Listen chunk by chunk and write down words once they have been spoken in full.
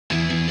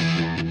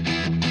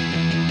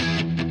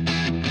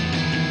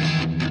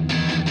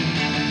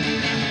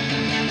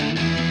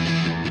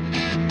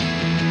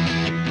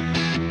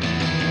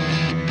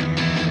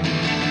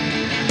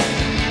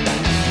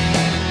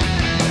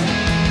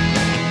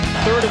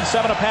and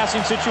 7, a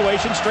passing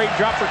situation. Straight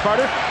drop for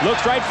Carter.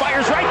 Looks right,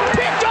 fires right,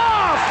 picked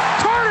off!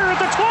 Carter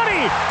at the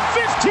 20,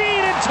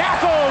 15 and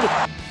tackled!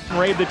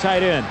 Rabe the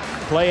tight end.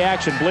 Play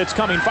action, blitz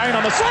coming, firing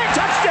on the slant,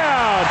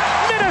 touchdown!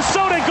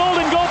 Minnesota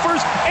Golden Gophers,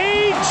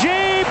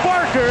 A.J.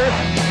 Barker.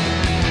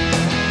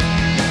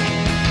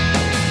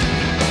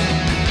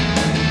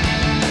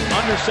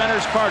 Under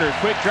center's Carter,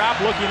 quick drop,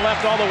 looking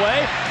left all the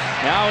way.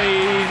 Now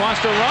he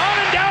wants to run,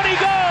 and down he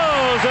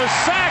goes! A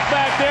sack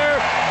back there,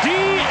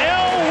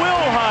 D.L.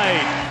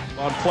 Wilhite.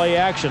 On play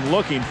action,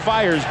 looking,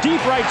 fires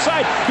deep right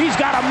side. He's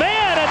got a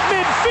man at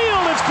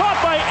midfield. It's caught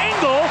by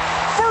Engel.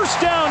 First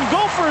down,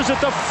 Gophers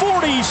at the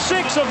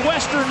 46 of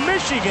Western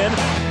Michigan.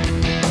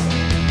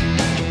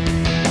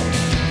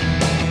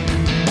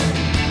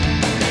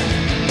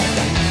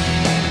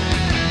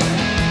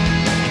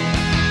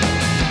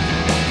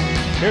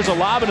 Here's a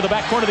lob into the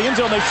back corner of the end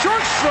zone. They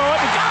short throw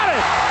it and got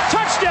it.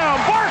 Touchdown,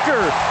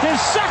 Barker.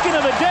 His second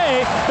of the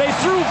day. They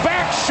threw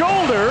back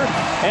shoulder,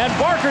 and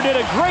Barker did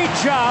a great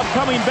job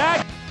coming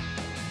back.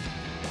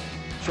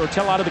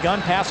 Shortell out of the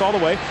gun, pass all the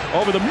way.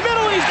 Over the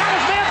middle, he's got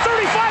his man,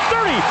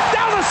 35-30.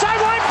 Down the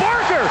sideline,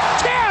 Barker.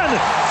 10,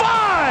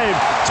 5,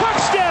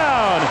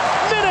 touchdown.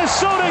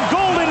 Minnesota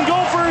Golden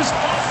Gophers,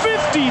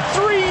 53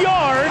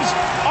 yards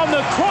on the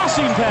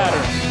crossing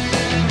pattern.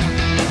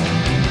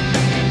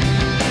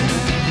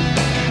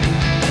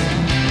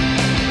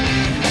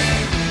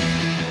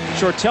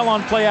 Shortell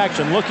on play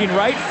action, looking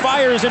right,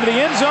 fires into the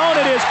end zone.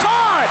 It is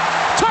caught!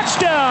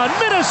 Touchdown,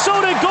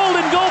 Minnesota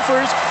Golden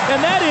Gophers,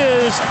 and that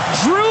is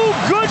Drew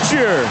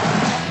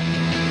Goodyear.